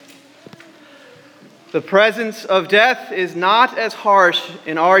The presence of death is not as harsh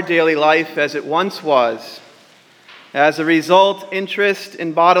in our daily life as it once was. As a result, interest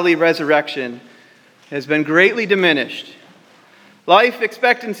in bodily resurrection has been greatly diminished. Life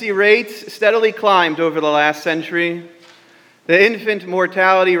expectancy rates steadily climbed over the last century. The infant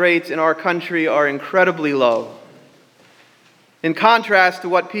mortality rates in our country are incredibly low. In contrast to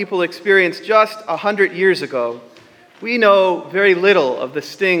what people experienced just 100 years ago, we know very little of the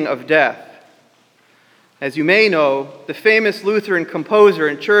sting of death. As you may know, the famous Lutheran composer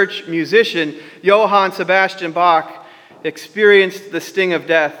and church musician Johann Sebastian Bach experienced the sting of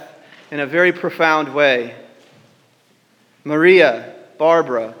death in a very profound way. Maria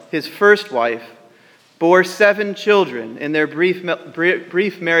Barbara, his first wife, bore 7 children in their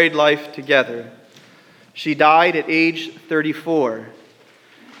brief married life together. She died at age 34,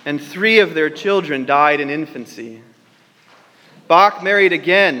 and 3 of their children died in infancy. Bach married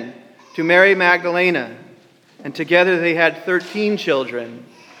again to Mary Magdalena, and together they had 13 children.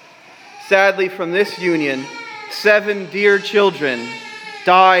 Sadly, from this union, 7 dear children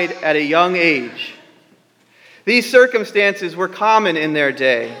died at a young age. These circumstances were common in their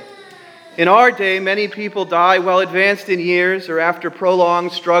day. In our day, many people die well advanced in years or after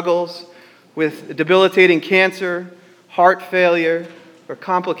prolonged struggles with debilitating cancer, heart failure, or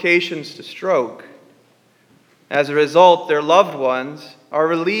complications to stroke. As a result, their loved ones are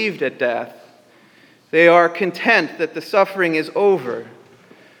relieved at death. They are content that the suffering is over.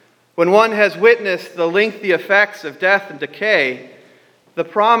 When one has witnessed the lengthy effects of death and decay, the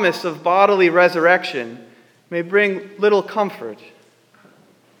promise of bodily resurrection may bring little comfort.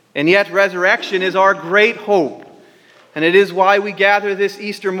 And yet resurrection is our great hope, and it is why we gather this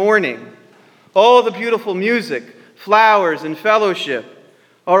Easter morning. All the beautiful music, flowers, and fellowship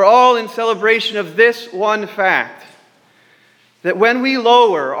are all in celebration of this one fact, that when we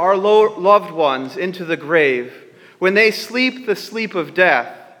lower our loved ones into the grave, when they sleep the sleep of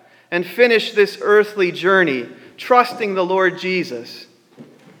death and finish this earthly journey, trusting the Lord Jesus,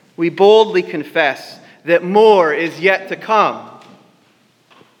 we boldly confess that more is yet to come.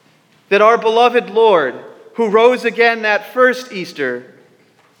 That our beloved Lord, who rose again that first Easter,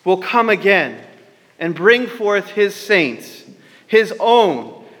 will come again and bring forth his saints, his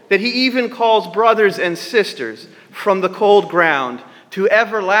own, that he even calls brothers and sisters, from the cold ground to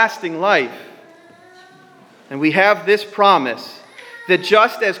everlasting life. And we have this promise that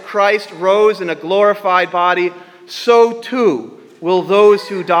just as Christ rose in a glorified body, so too will those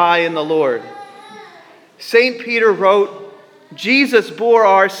who die in the Lord. St. Peter wrote, Jesus bore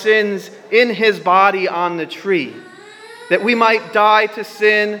our sins in his body on the tree, that we might die to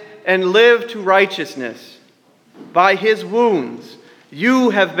sin and live to righteousness. By his wounds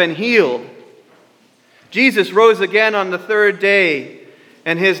you have been healed. Jesus rose again on the 3rd day,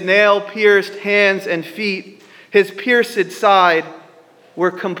 and his nail-pierced hands and feet, his pierced side,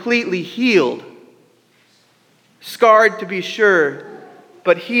 were completely healed. Scarred to be sure,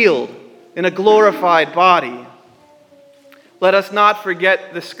 but healed in a glorified body. Let us not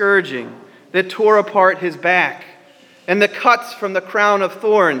forget the scourging that tore apart his back, and the cuts from the crown of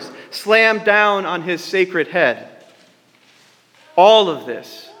thorns slammed down on his sacred head. All of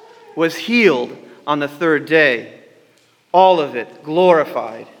this was healed on the 3rd day, all of it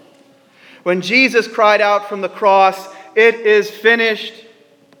glorified. When Jesus cried out from the cross, "It is finished,"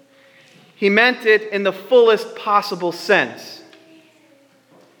 he meant it in the fullest possible sense.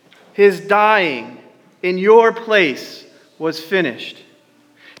 His dying in your place was finished.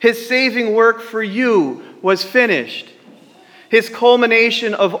 His saving work for you was finished. His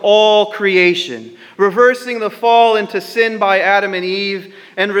culmination of all creation, reversing the fall into sin by Adam and Eve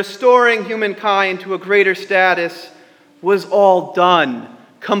and restoring humankind to a greater status, was all done,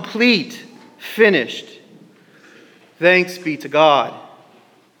 complete, finished. Thanks be to God.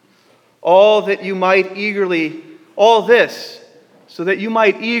 All this so that you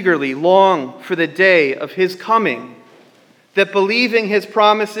might eagerly long for the day of his coming, that believing his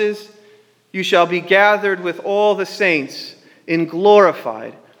promises, you shall be gathered with all the saints in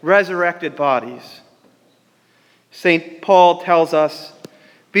glorified, resurrected bodies. St. Paul tells us,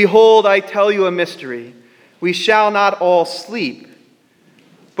 "Behold, I tell you a mystery. We shall not all sleep,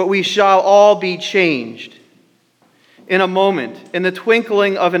 but we shall all be changed. In a moment, in the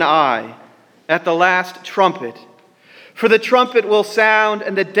twinkling of an eye, at the last trumpet. For the trumpet will sound,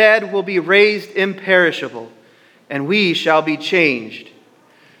 and the dead will be raised imperishable, and we shall be changed.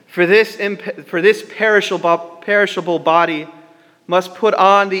 For this perishable body must put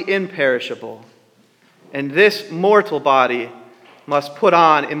on the imperishable, and this mortal body must put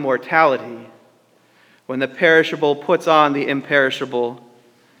on immortality. When the perishable puts on the imperishable,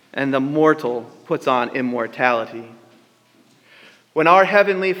 and the mortal puts on immortality. When our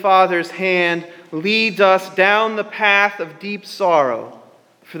Heavenly Father's hand leads us down the path of deep sorrow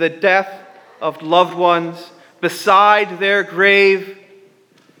for the death of loved ones beside their grave,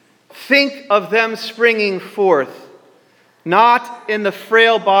 think of them springing forth, not in the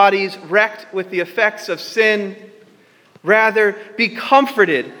frail bodies wrecked with the effects of sin. Rather, be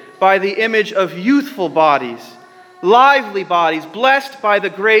comforted by the image of youthful bodies, lively bodies, blessed by the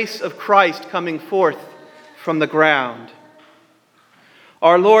grace of Christ coming forth from the ground.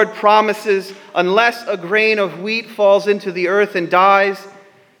 Our Lord promises, unless a grain of wheat falls into the earth and dies,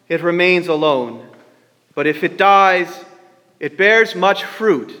 it remains alone. But if it dies, it bears much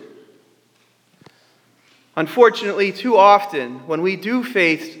fruit. Unfortunately, too often, when we do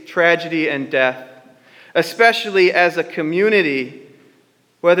face tragedy and death, especially as a community,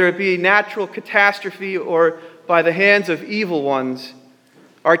 whether it be natural catastrophe or by the hands of evil ones,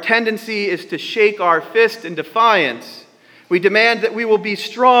 our tendency is to shake our fist in defiance. We demand that we will be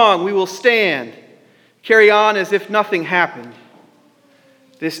strong, we will stand, carry on as if nothing happened.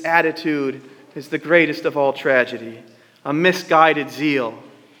 This attitude is the greatest of all tragedy, a misguided zeal.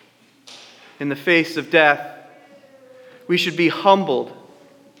 In the face of death, we should be humbled,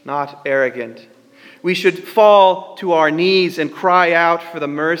 not arrogant. We should fall to our knees and cry out for the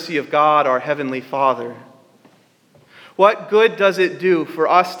mercy of God, our Heavenly Father. What good does it do for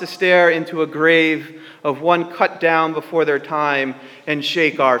us to stare into a grave of one cut down before their time and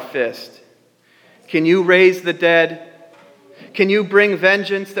shake our fist? Can you raise the dead? Can you bring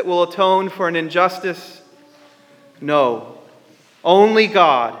vengeance that will atone for an injustice? No. Only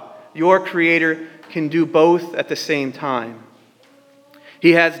God, your Creator, can do both at the same time.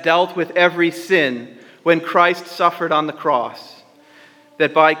 He has dealt with every sin when Christ suffered on the cross,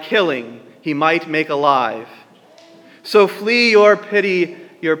 that by killing he might make alive. So flee your petty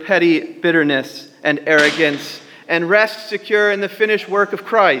bitterness and arrogance, and rest secure in the finished work of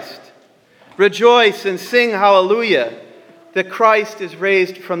Christ. Rejoice and sing hallelujah, that Christ is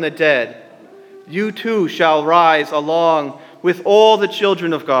raised from the dead. You too shall rise along with all the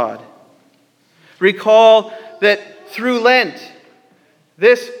children of God. Recall that through Lent,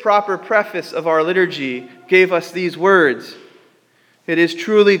 this proper preface of our liturgy gave us these words: "It is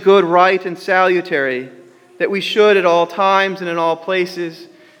truly good, right, and salutary that we should at all times and in all places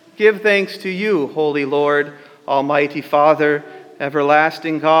give thanks to you, Holy Lord, Almighty Father,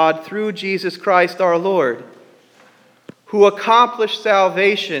 everlasting God, through Jesus Christ our Lord, who accomplished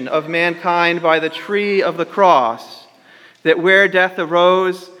salvation of mankind by the tree of the cross, that where death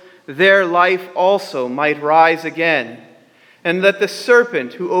arose, there life also might rise again, and that the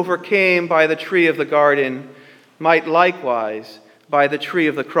serpent who overcame by the tree of the garden might likewise by the tree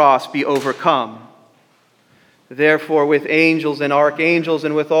of the cross be overcome. Therefore, with angels and archangels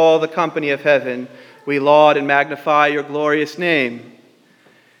and with all the company of heaven, we laud and magnify your glorious name."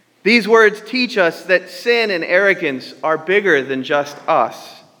 These words teach us that sin and arrogance are bigger than just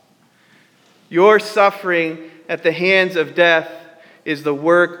us. Your suffering at the hands of death is the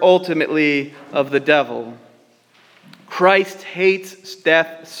work ultimately of the devil. Christ hates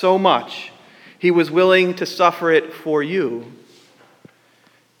death so much, he was willing to suffer it for you.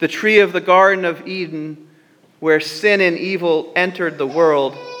 The tree of the Garden of Eden, where sin and evil entered the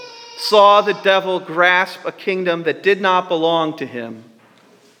world, saw the devil grasp a kingdom that did not belong to him.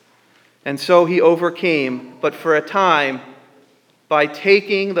 And so he overcame, but for a time, by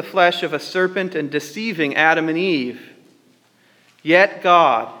taking the flesh of a serpent and deceiving Adam and Eve. Yet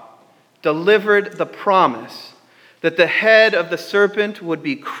God delivered the promise that the head of the serpent would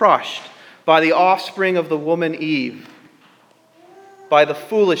be crushed by the offspring of the woman Eve. By the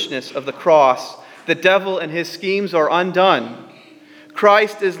foolishness of the cross, the devil and his schemes are undone.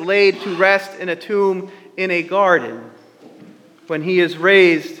 Christ is laid to rest in a tomb in a garden. When he is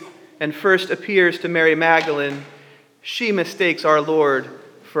raised and first appears to Mary Magdalene, she mistakes our Lord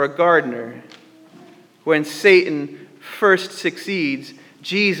for a gardener. When Satan first succeeds,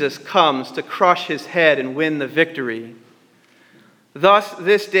 Jesus comes to crush his head and win the victory. Thus,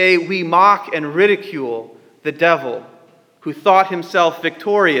 this day we mock and ridicule the devil, who thought himself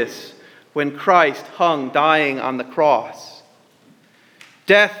victorious when Christ hung dying on the cross.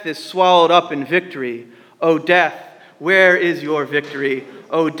 Death is swallowed up in victory. O death, where is your victory?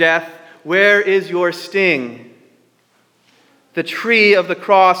 O death, where is your sting? The tree of the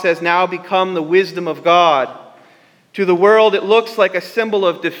cross has now become the wisdom of God. To the world, it looks like a symbol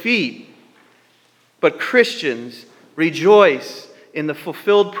of defeat. But Christians rejoice in the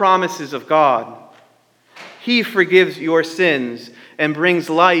fulfilled promises of God. He forgives your sins and brings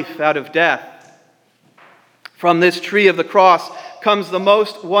life out of death. From this tree of the cross comes the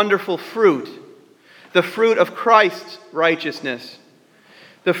most wonderful fruit, the fruit of Christ's righteousness,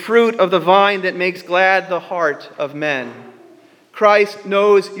 the fruit of the vine that makes glad the heart of men. Christ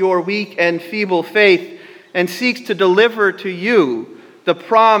knows your weak and feeble faith and seeks to deliver to you the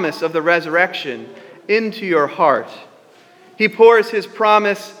promise of the resurrection into your heart. He pours his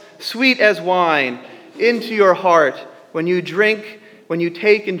promise, sweet as wine, into your heart when you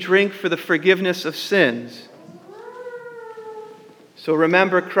take and drink for the forgiveness of sins. So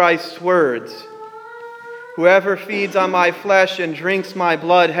remember Christ's words. Whoever feeds on my flesh and drinks my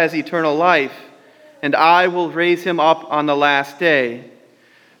blood has eternal life, and I will raise him up on the last day.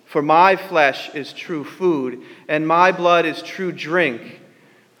 For my flesh is true food, and my blood is true drink.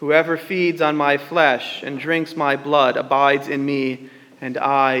 Whoever feeds on my flesh and drinks my blood abides in me, and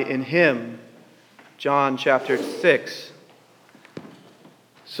I in him. John chapter 6.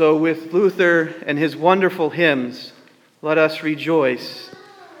 So with Luther and his wonderful hymns, let us rejoice.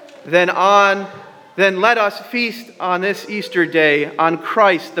 Then let us feast on this Easter day on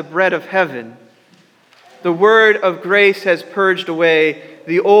Christ, the bread of heaven. The word of grace has purged away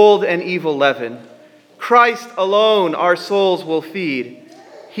the old and evil leaven. Christ alone our souls will feed.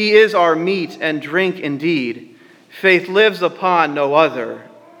 He is our meat and drink indeed. Faith lives upon no other.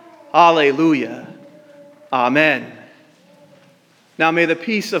 Alleluia. Amen. Now may the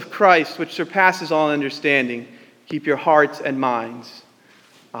peace of Christ, which surpasses all understanding, keep your hearts and minds.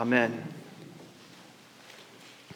 Amen.